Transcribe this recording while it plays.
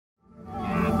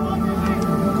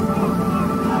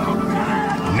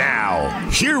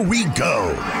Here we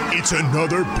go. It's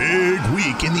another big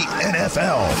week in the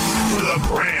NFL for the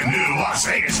brand new Las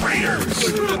Vegas Raiders.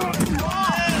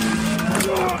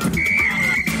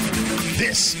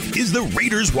 This is the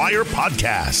Raiders Wire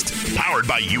podcast, powered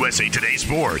by USA Today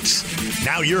Sports.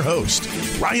 Now your host,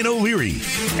 Ryan O'Leary,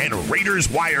 and Raiders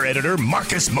Wire editor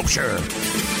Marcus Mosher.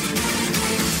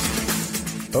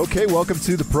 Okay, welcome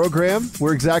to the program.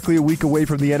 We're exactly a week away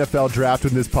from the NFL draft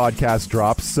when this podcast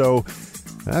drops, so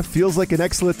that feels like an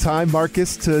excellent time,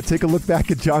 Marcus, to take a look back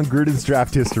at Jon Gruden's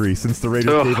draft history since the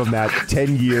Raiders gave him that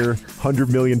 10-year, $100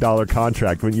 million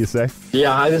contract, wouldn't you say?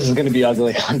 Yeah, this is going to be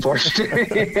ugly, unfortunately.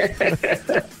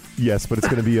 Yes, but it's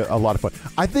going to be a lot of fun.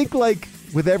 I think, like,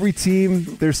 with every team,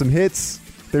 there's some hits,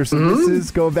 there's some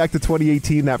misses, going back to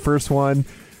 2018, that first one.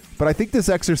 But I think this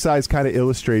exercise kind of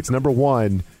illustrates, number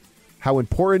one, how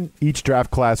important each draft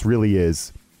class really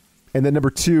is. And then number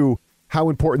two, how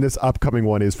important this upcoming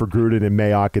one is for Gruden and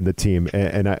Mayock and the team.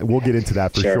 And we'll get into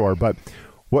that for sure. But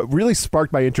what really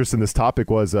sparked my interest in this topic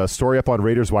was a story up on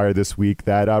Raiders Wire this week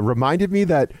that reminded me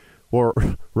that, or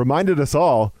reminded us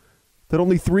all, that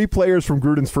only 3 players from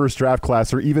Gruden's first draft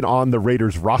class are even on the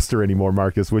Raiders roster anymore,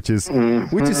 Marcus, which is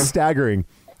staggering.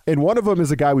 And one of them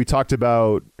is a guy we talked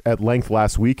about at length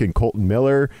last week in Colton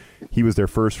Miller. He was their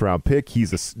first-round pick.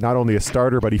 He's not only a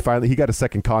starter, but he got a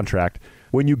second contract.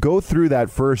 When you go through that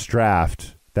first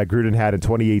draft that Gruden had in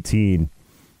 2018,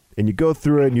 and you go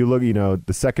through it and you look,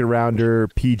 the second-rounder,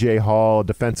 P.J. Hall,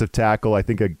 defensive tackle, I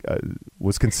think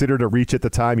was considered a reach at the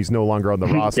time. He's no longer on the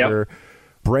roster. Yep.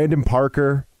 Brandon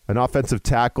Parker, an offensive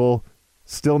tackle,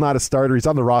 still not a starter. He's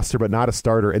on the roster, but not a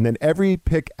starter. And then every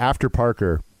pick after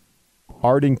Parker,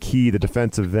 Arden Key, the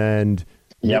defensive end,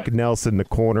 Nick Nelson, the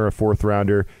corner, a 4th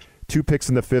rounder, 2 picks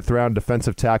in the 5th round,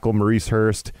 defensive tackle Maurice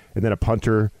Hurst, and then a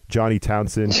punter, Johnny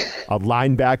Townsend, a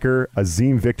linebacker,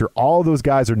 Azim Victor. All those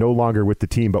guys are no longer with the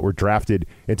team, but were drafted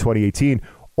in 2018.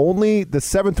 Only the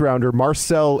 7th rounder,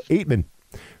 Marcel Aitman,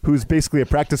 who's basically a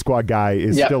practice squad guy,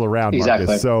 is still around, Marcus.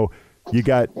 Exactly. So you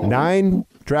got 9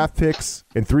 draft picks,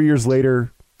 and 3 years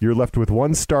later, you're left with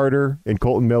 1 starter in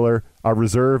Colton Miller, a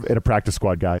reserve, and a practice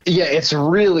squad guy. Yeah, it's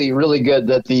really, really good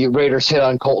that the Raiders hit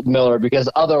on Colton Miller because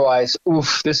otherwise,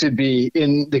 this would be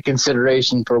in the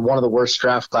consideration for one of the worst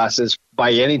draft classes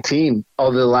by any team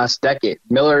over the last decade.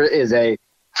 Miller is a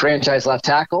franchise left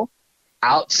tackle.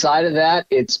 Outside of that,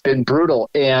 it's been brutal.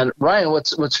 And Ryan,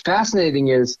 what's fascinating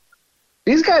is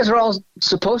these guys are all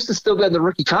supposed to still be on the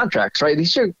rookie contracts, right?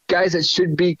 These are guys that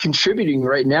should be contributing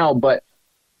right now, but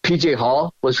P.J.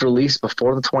 Hall was released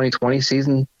before the 2020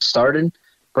 season started.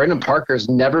 Brandon Parker's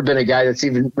never been a guy that's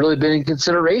even really been in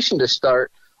consideration to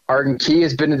start. Arden Key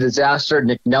has been a disaster.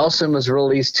 Nick Nelson was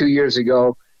released 2 years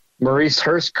ago. Maurice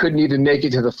Hurst couldn't even make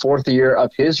it to the 4th year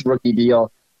of his rookie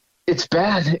deal. It's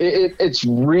bad. It's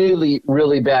really,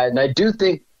 really bad. And I do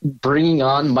think bringing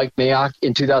on Mike Mayock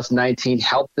in 2019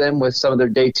 helped them with some of their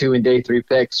day 2 and day 3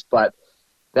 picks, but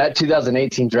that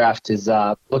 2018 draft is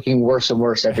looking worse and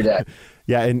worse every day.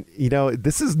 Yeah, and,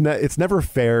 this is it's never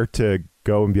fair to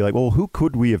go and be like, well, who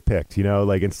could we have picked?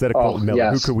 Instead of Colton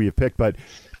Miller, who could we have picked? But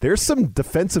there's some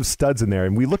defensive studs in there,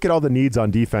 and we look at all the needs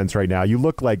on defense right now. You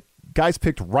look like guys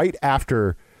picked right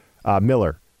after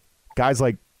Miller, guys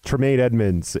like Tremaine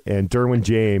Edmonds and Derwin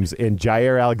James and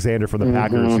Jair Alexander from the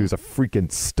Packers, who's a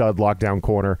freaking stud lockdown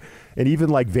corner, and even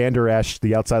like Van Der Esch,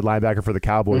 the outside linebacker for the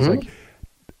Cowboys. Like,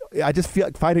 I just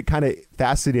find it kind of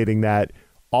fascinating that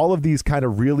all of these kind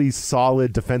of really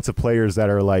solid defensive players that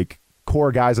are like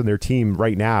core guys on their team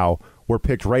right now were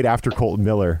picked right after Colton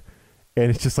Miller. And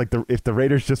it's just like if the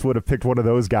Raiders just would have picked one of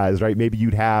those guys, right, maybe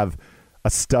you'd have a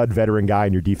stud veteran guy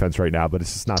in your defense right now, but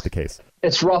it's just not the case.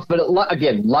 It's rough, but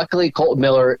again, luckily Colton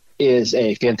Miller is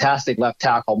a fantastic left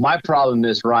tackle. My problem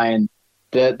is, Ryan,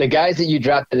 the guys that you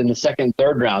drafted in the 2nd and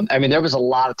 3rd round, I mean, there was a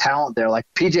lot of talent there. Like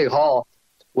P.J. Hall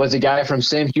was a guy from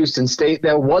Sam Houston State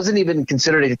that wasn't even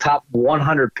considered a top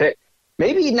 100 pick,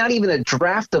 maybe not even a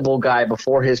draftable guy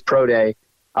before his pro day.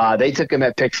 They took him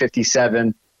at pick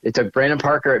 57. They took Brandon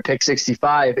Parker at pick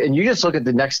 65. And you just look at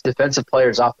the next defensive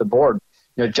players off the board.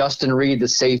 Justin Reed, the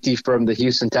safety from the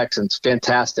Houston Texans,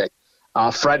 fantastic.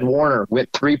 Fred Warner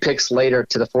went 3 picks later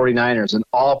to the 49ers, an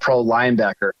all-pro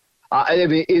linebacker.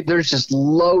 There's just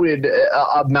loaded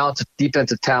amounts of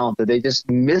defensive talent that they just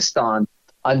missed on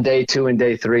day 2 and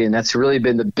day 3, and that's really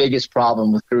been the biggest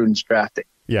problem with Gruden's drafting.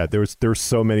 Yeah, there's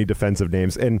so many defensive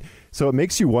names, and so it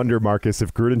makes you wonder, Marcus,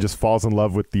 if Gruden just falls in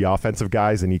love with the offensive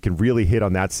guys and he can really hit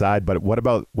on that side. But what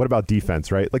about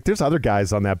defense, right? Like, there's other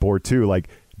guys on that board too, like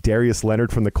Darius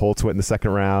Leonard from the Colts went in the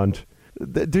 2nd round.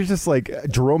 There's just like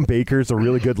Jerome Baker's a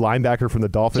really good linebacker from the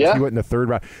Dolphins. Yeah. He went in the 3rd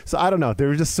round. So I don't know. There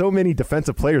were just so many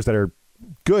defensive players that are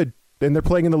good and they're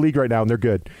playing in the league right now, and they're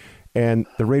good. And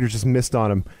the Raiders just missed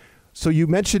on him. So you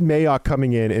mentioned Mayock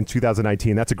coming in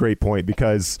 2019. That's a great point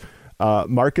because,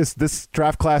 Marcus, this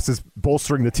draft class is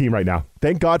bolstering the team right now.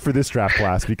 Thank God for this draft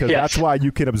class because that's why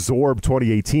you can absorb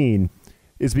 2018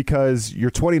 is because your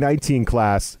 2019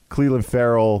 class, Clelin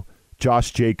Ferrell,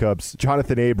 Josh Jacobs,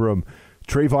 Jonathan Abram,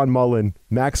 Trayvon Mullen,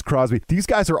 Max Crosby, these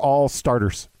guys are all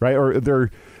starters, right? Or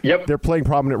they're playing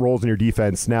prominent roles in your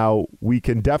defense. Now, we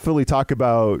can definitely talk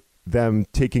about them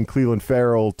taking Clelin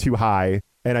Ferrell too high,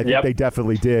 and I think they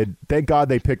definitely did. Thank God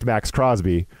they picked Max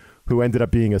Crosby, who ended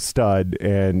up being a stud,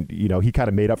 and he kind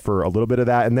of made up for a little bit of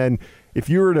that. And then if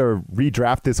you were to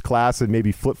redraft this class and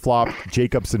maybe flip-flop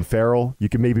Jacobs and Ferrell, you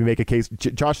can maybe make a case.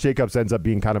 Josh Jacobs ends up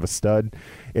being kind of a stud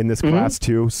in this class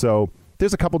too, so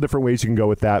there's a couple different ways you can go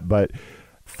with that, but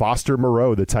Foster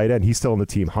Moreau, the tight end, he's still on the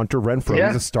team. Hunter Renfrow,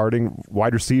 he's a starting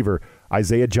wide receiver.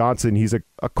 Isaiah Johnson, he's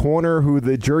a corner who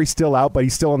the jury's still out, but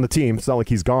he's still on the team. It's not like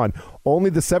he's gone. Only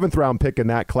the 7th-round pick in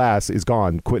that class is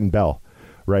gone, Quentin Bell,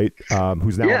 right?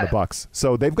 Who's now on the Bucs.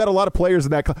 So they've got a lot of players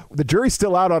in that class. The jury's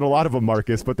still out on a lot of them,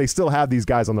 Marcus, but they still have these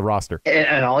guys on the roster.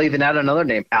 And I'll even add another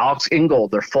name, Alex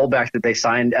Ingold, their fullback that they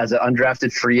signed as an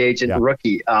undrafted free agent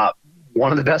rookie.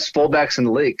 One of the best fullbacks in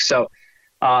the league. So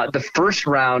the first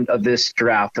round of this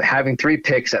draft, having 3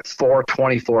 picks at 4,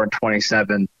 24, and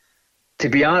 27, to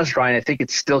be honest, Ryan, I think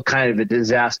it's still kind of a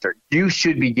disaster. You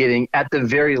should be getting, at the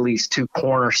very least, 2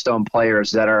 cornerstone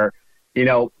players that are,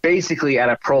 basically at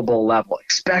a Pro Bowl level,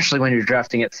 especially when you're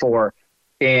drafting at 4.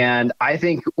 And I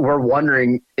think we're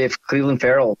wondering if Clelin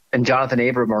Ferrell and Jonathan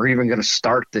Abram are even going to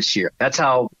start this year. That's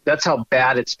how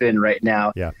bad it's been right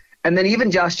now. Yeah. And then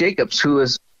even Josh Jacobs, who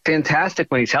is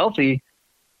fantastic when he's healthy,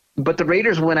 but the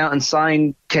Raiders went out and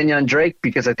signed Kenyon Drake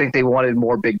because I think they wanted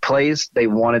more big plays. They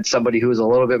wanted somebody who was a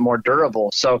little bit more durable.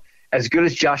 So as good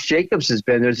as Josh Jacobs has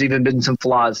been, there's even been some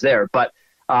flaws there. But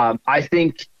I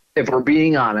think if we're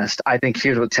being honest, I think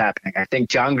here's what's happening. I think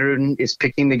Jon Gruden is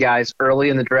picking the guys early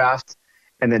in the draft,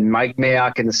 and then Mike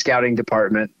Mayock in the scouting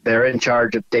department, they're in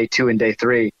charge of day 2 and day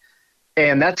 3.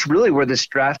 And that's really where this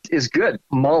draft is good.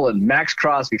 Mullen, Max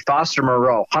Crosby, Foster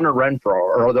Moreau, Hunter Renfrow,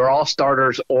 or they're all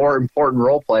starters or important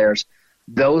role players.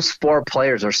 Those 4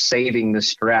 players are saving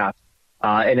this draft.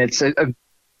 And it's a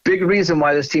big reason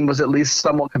why this team was at least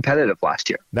somewhat competitive last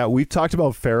year. Now, we've talked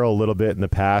about Ferrell a little bit in the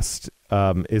past.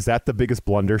 Is that the biggest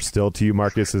blunder still to you,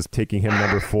 Marcus, is taking him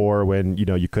number 4 when,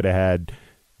 you could have had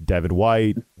Devin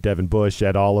White, Devin Bush,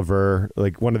 Ed Oliver,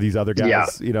 like one of these other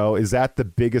guys, is that the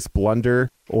biggest blunder,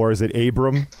 or is it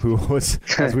Abram, who was,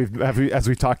 as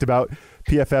we've talked about,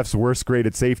 PFF's worst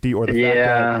graded safety, or the fact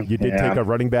that you did take a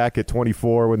running back at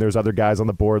 24 when there's other guys on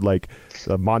the board like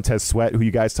Montez Sweat, who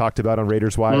you guys talked about on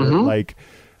Raiders Wire? Like,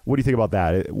 what do you think about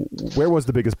that? Where was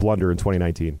the biggest blunder in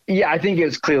 2019? Yeah, I think it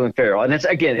was Clelin Ferrell, and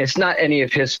it's not any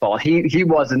of his fault. He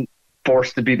wasn't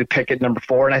forced to be the pick at number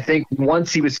 4. And I think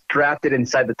once he was drafted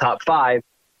inside the top 5,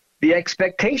 the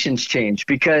expectations changed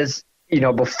because,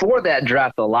 before that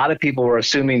draft, a lot of people were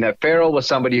assuming that Ferrell was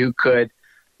somebody who could,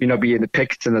 be in the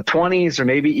picks in the 20s or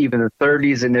maybe even the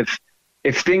 30s. And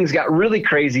if things got really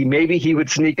crazy, maybe he would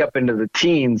sneak up into the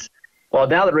teens. Well,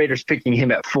 now the Raiders picking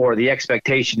him at 4, the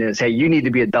expectation is, hey, you need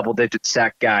to be a double-digit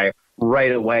sack guy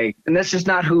right away. And that's just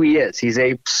not who he is. He's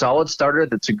a solid starter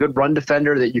that's a good run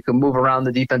defender that you can move around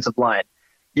the defensive line.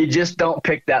 You just don't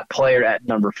pick that player at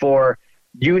number 4.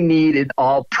 You need an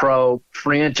all-pro,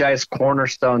 franchise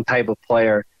cornerstone type of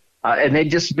player. And they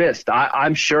just missed.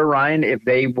 I'm sure, Ryan, if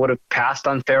they would have passed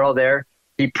on Ferrell there,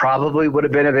 he probably would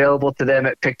have been available to them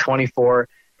at pick 24.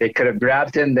 They could have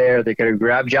grabbed him there. They could have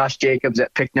grabbed Josh Jacobs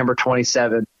at pick number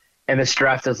 27. And this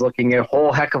draft is looking a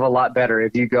whole heck of a lot better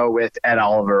if you go with Ed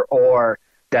Oliver or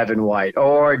Devin White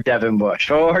or Devin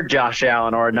Bush or Josh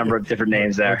Allen or a number of different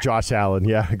names there. Josh Allen,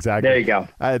 yeah, exactly. There you go.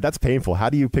 That's painful. How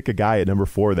do you pick a guy at number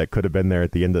 4 that could have been there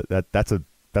at the end of that? That's a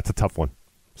tough one.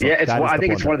 So yeah, I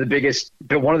think it's one of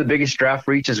the biggest draft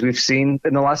reaches we've seen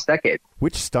in the last decade.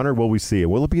 Which stunner will we see?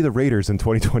 Will it be the Raiders in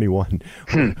 2021?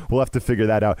 We'll have to figure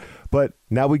that out. But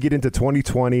now we get into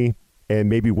 2020 and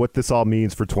maybe what this all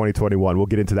means for 2021. We'll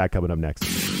get into that coming up next.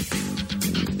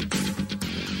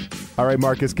 All right,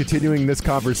 Marcus, continuing this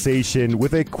conversation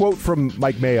with a quote from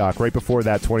Mike Mayock right before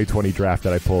that 2020 draft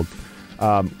that I pulled.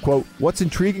 Quote, what's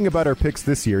intriguing about our picks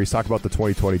this year, he's talking about the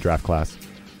 2020 draft class.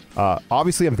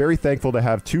 Obviously, I'm very thankful to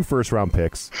have 2 first-round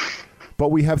picks, but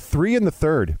we have 3 in the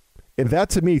 3rd. And that,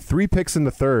 to me, 3 picks in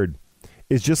the 3rd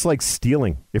is just like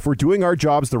stealing. If we're doing our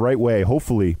jobs the right way,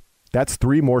 hopefully, that's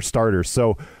 3 more starters.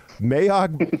 So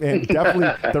Mayock and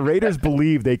definitely the Raiders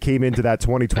believe they came into that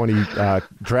 2020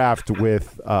 draft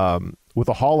with a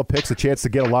haul of picks, a chance to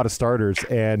get a lot of starters.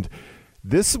 And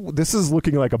This is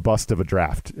looking like a bust of a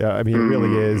draft. I mean, it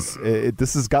really is.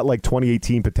 This has got like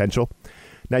 2018 potential.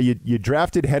 Now, you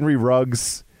drafted Henry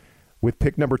Ruggs with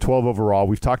pick number 12 overall.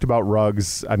 We've talked about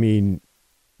Ruggs. I mean,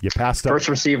 you passed up. First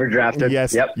receiver drafted.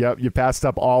 Yes. Yep. You passed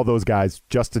up all those guys.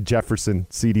 Justin Jefferson,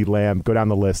 CeeDee Lamb. Go down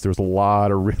the list. There's a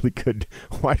lot of really good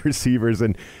wide receivers.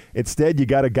 And instead, you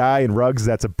got a guy in Ruggs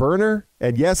that's a burner.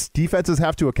 And yes, defenses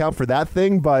have to account for that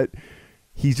thing, but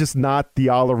he's just not the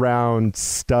all-around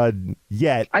stud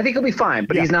yet. I think he'll be fine,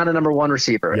 but he's not a number one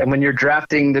receiver. Yeah. And when you're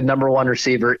drafting the number one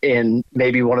receiver in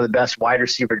maybe one of the best wide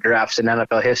receiver drafts in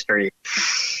NFL history,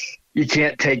 you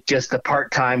can't take just a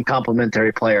part-time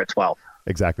complimentary player at 12.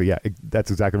 Exactly, yeah.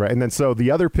 That's exactly right. And then so the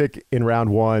other pick in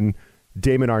round 1,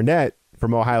 Damon Arnett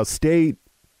from Ohio State,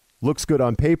 looks good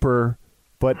on paper,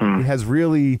 but has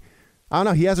really – I don't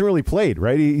know. He hasn't really played,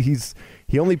 right?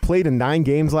 He only played in 9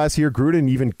 games last year. Gruden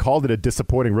even called it a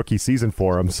disappointing rookie season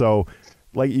for him. So,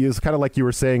 like, it's kind of like you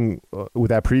were saying with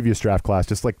that previous draft class,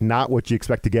 just like not what you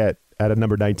expect to get at a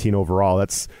number 19 overall.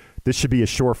 This should be a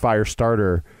surefire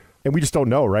starter, and we just don't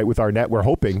know, right? With Arnett, we're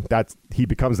hoping that he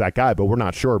becomes that guy, but we're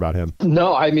not sure about him.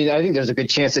 No, I mean, I think there's a good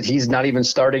chance that he's not even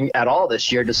starting at all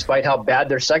this year, despite how bad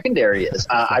their secondary is.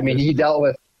 I mean, he dealt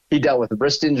with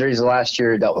wrist injuries last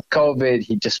year, dealt with COVID.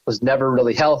 He just was never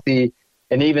really healthy.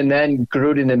 And even then,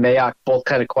 Gruden and Mayock both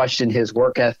kind of questioned his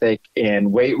work ethic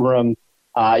and weight room,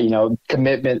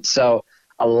 commitment. So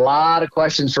a lot of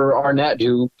questions for Arnett,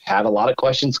 who had a lot of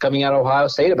questions coming out of Ohio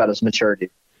State about his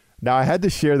maturity. Now, I had to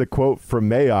share the quote from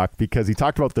Mayock because he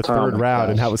talked about the third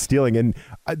round and how it was stealing. And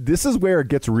this is where it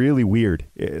gets really weird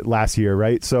last year,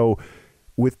 right? So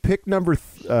with pick number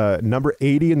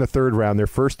 80 in the third round, their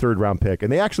first third-round pick,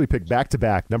 and they actually pick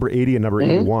back-to-back, number 80 and number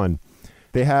 81.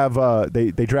 They have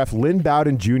they draft Lynn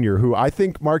Bowden Jr., who I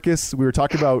think, Marcus, we were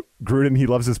talking about Gruden, he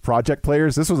loves his project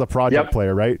players. This was a project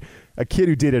player, right? A kid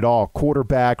who did it all,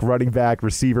 quarterback, running back,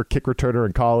 receiver, kick returner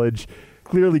in college.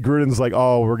 Clearly Gruden's like,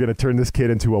 oh, we're going to turn this kid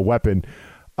into a weapon.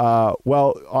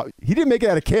 He didn't make it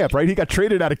out of camp, right? He got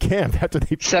traded out of camp after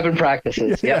they 7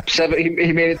 practices. Yep, 7.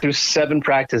 He made it through 7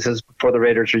 practices before the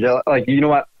Raiders were like, you know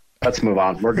what? Let's move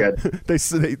on. We're good. They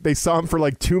saw him for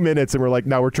like 2 minutes and were like,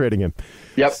 no, we're trading him.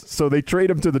 Yep. So they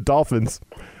trade him to the Dolphins.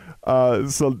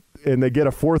 And they get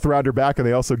a 4th rounder back, and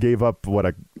they also gave up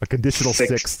a conditional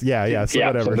 6th. Yeah. So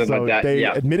whatever. So like they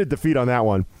admitted defeat on that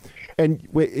one. And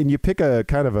you pick a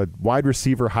kind of a wide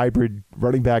receiver hybrid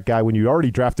running back guy when you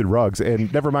already drafted Ruggs,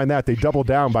 and never mind that, they double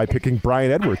down by picking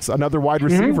Bryan Edwards, another wide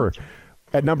receiver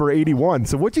at number 81.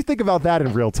 So what do you think about that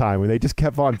in real time when they just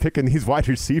kept on picking these wide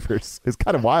receivers? It's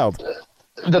kind of wild.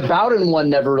 The Bowden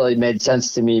one never really made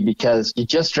sense to me because you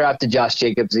just drafted Josh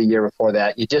Jacobs a year before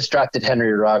that. You just drafted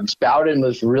Henry Ruggs. Bowden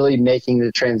was really making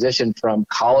the transition from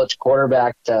college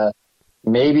quarterback to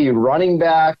maybe running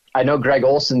back. I know Greg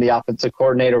Olson, the offensive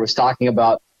coordinator, was talking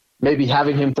about maybe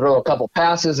having him throw a couple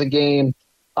passes a game,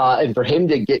 and for him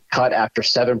to get cut after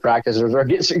 7 practices, or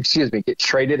get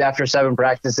traded after 7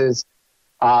 practices,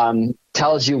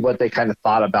 tells you what they kind of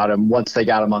thought about him once they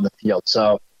got him on the field.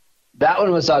 So that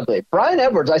one was ugly. Bryan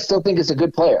Edwards, I still think is a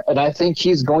good player, and I think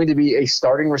he's going to be a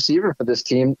starting receiver for this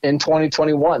team in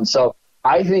 2021. So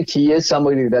I think he is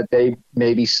somebody that they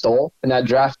maybe stole in that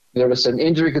draft. There was some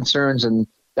injury concerns, and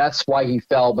that's why he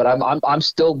fell. But I'm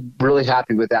still really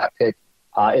happy with that pick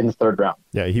in the 3rd round.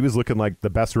 Yeah, he was looking like the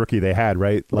best rookie they had,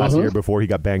 right, last year before he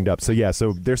got banged up. So, yeah,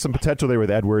 so there's some potential there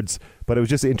with Edwards, but it was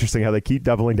just interesting how they keep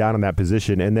doubling down on that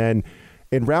position. And then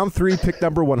in round 3, pick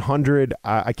number 100,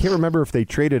 I can't remember if they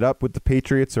traded up with the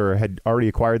Patriots or had already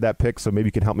acquired that pick, so maybe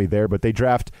you can help me there. But they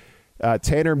draft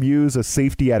Tanner Muse, a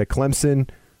safety out of Clemson,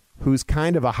 who's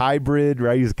kind of a hybrid,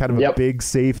 right? He's kind of a big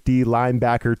safety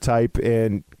linebacker type,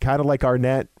 and kind of like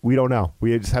Arnett, we don't know.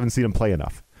 We just haven't seen him play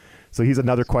enough. So he's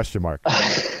another question mark.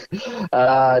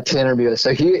 Tanner Muse.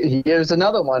 So here's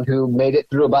another one who made it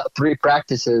through about 3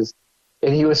 practices,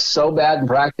 and he was so bad in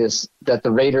practice that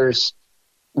the Raiders,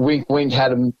 wink, wink,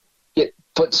 had him get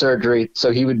foot surgery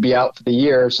so he would be out for the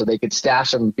year so they could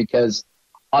stash him because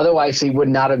otherwise he would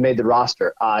not have made the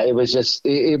roster. It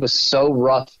was so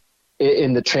rough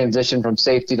in the transition from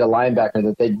safety to linebacker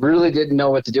that they really didn't know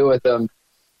what to do with him.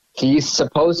 He's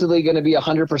supposedly going to be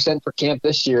 100% for camp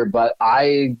this year, but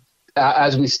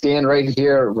as we stand right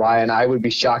here, Ryan, I would be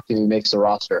shocked if he makes the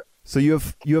roster. So you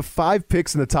have 5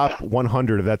 picks in the top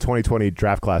 100 of that 2020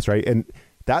 draft class, right? And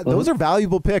those are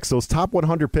valuable picks, those top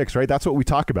 100 picks, right? That's what we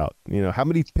talk about. How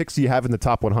many picks do you have in the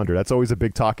top 100? That's always a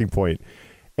big talking point.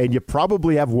 And you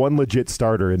probably have one legit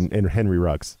starter in Henry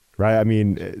Ruggs. Right, I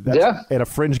mean, and a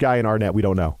fringe guy in Arnett, we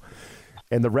don't know.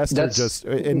 And the rest are just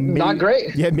not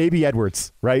great. Yeah, maybe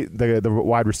Edwards, right? The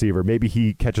wide receiver. Maybe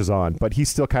he catches on, but he's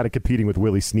still kind of competing with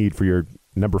Willie Snead for your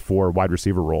number 4 wide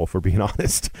receiver role, if we're being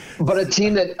honest. But a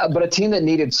team that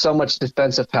needed so much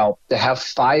defensive help to have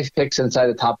 5 picks inside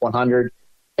the top 100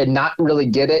 and not really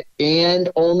get it, and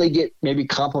only get maybe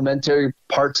complementary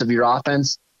parts of your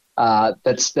offense.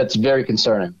 That's very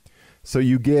concerning. So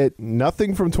you get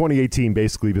nothing from 2018,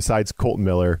 basically, besides Colton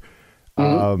Miller.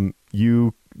 Mm-hmm.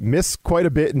 You miss quite a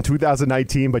bit in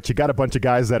 2019, but you got a bunch of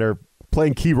guys that are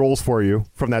playing key roles for you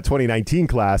from that 2019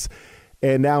 class.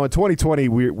 And now in 2020,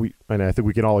 we and I think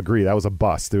we can all agree that was a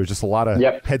bust. There was just a lot of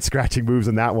head-scratching moves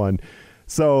in that one.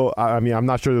 So, I mean, I'm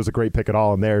not sure there was a great pick at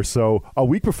all in there. So a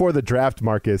week before the draft,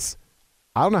 Marcus,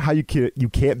 I don't know how you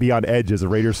can't be on edge as a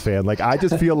Raiders fan. Like, I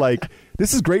just feel like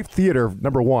this is great theater,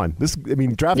 number one.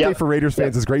 Draft day for Raiders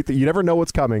fans is great. You never know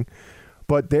what's coming.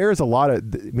 But there's a lot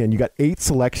of, you got 8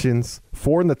 selections,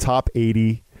 4 in the top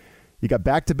 80. You got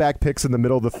back-to-back picks in the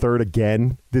middle of the third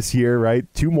again this year,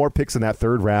 right? 2 more picks in that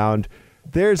third round.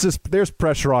 There's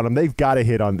pressure on them. They've got to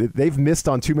hit on. They've missed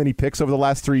on too many picks over the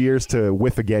last 3 years to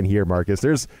whiff again here, Marcus.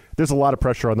 There's a lot of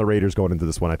pressure on the Raiders going into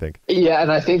this one, I think. Yeah,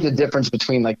 and I think the difference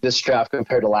between like this draft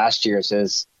compared to last year's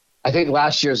is I think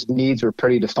last year's needs were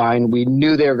pretty defined. We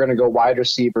knew they were going to go wide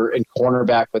receiver and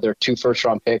cornerback with their 2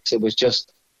 first-round picks. It was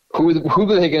just who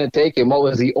were they going to take and what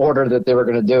was the order that they were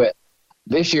going to do it.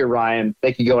 This year, Ryan,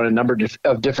 they could go in a number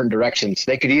of different directions.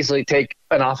 They could easily take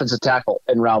an offensive tackle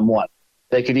in round 1.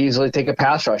 They could easily take a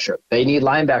pass rusher. They need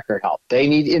linebacker help. They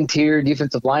need interior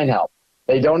defensive line help.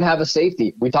 They don't have a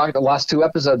safety. We talked the last 2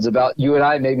 episodes about you and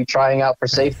I maybe trying out for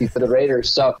safety for the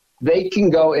Raiders. So they can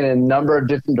go in a number of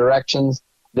different directions.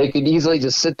 They could easily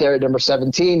just sit there at number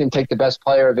 17 and take the best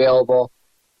player available.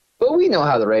 But we know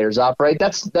how the Raiders operate.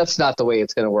 That's not the way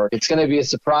it's going to work. It's going to be a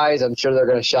surprise. I'm sure they're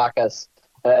going to shock us,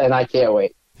 and I can't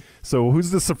wait. So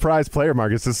who's the surprise player,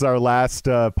 Marcus? This is our last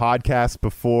podcast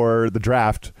before the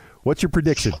draft. What's your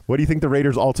prediction? What do you think the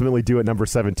Raiders ultimately do at number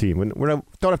 17? We don't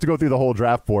have to go through the whole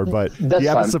draft board, but do you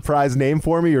have a surprise name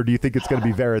for me, or do you think it's going to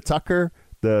be Vera Tucker,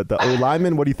 the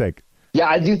O-lineman? What do you think? Yeah,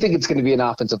 I do think it's going to be an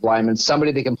offensive lineman,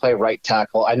 somebody that can play right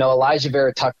tackle. I know Elijah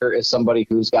Vera Tucker is somebody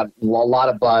who's got a lot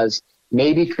of buzz.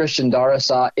 Maybe Christian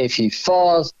Darrisaw if he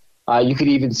falls. You could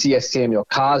even see a Samuel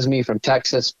Cosme from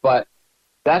Texas, but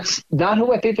that's not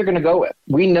who I think they're going to go with.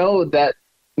 We know that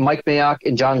Mike Mayock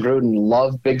and Jon Gruden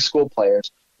love big school players.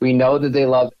 We know that they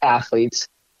love athletes.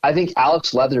 I think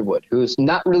Alex Leatherwood, who's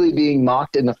not really being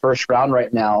mocked in the first round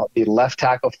right now, the left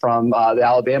tackle from the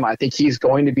Alabama, I think he's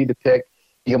going to be the pick.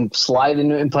 He can slide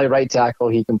in and play right tackle.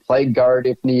 He can play guard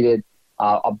if needed.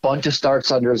 A bunch of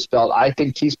starts under his belt. I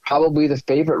think he's probably the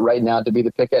favorite right now to be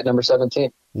the pick at number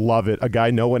 17. Love it. A guy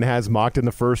no one has mocked in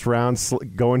the first round,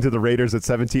 going to the Raiders at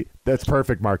 17. That's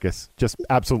perfect, Marcus. Just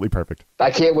absolutely perfect. I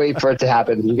can't wait for it to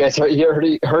happen. You guys heard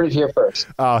it here first.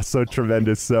 Oh, so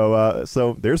tremendous.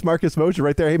 So there's Marcus Mosher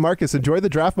right there. Hey, Marcus, enjoy the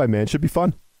draft, my man. Should be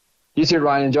fun. You too,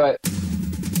 Ryan. Enjoy it.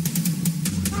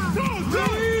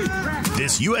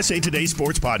 This USA Today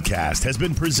Sports Podcast has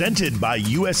been presented by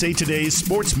USA Today's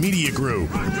Sports Media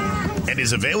Group and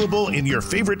is available in your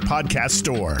favorite podcast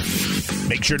store.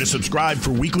 Make sure to subscribe for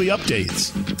weekly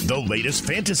updates, the latest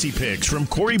fantasy picks from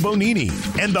Corey Bonini,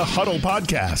 and the Huddle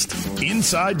Podcast,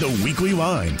 Inside the Weekly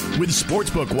Line, with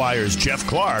Sportsbook Wire's Jeff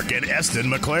Clark and Eston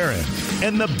McLaren,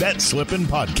 and the Bet Slippin'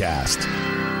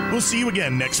 Podcast. We'll see you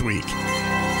again next week.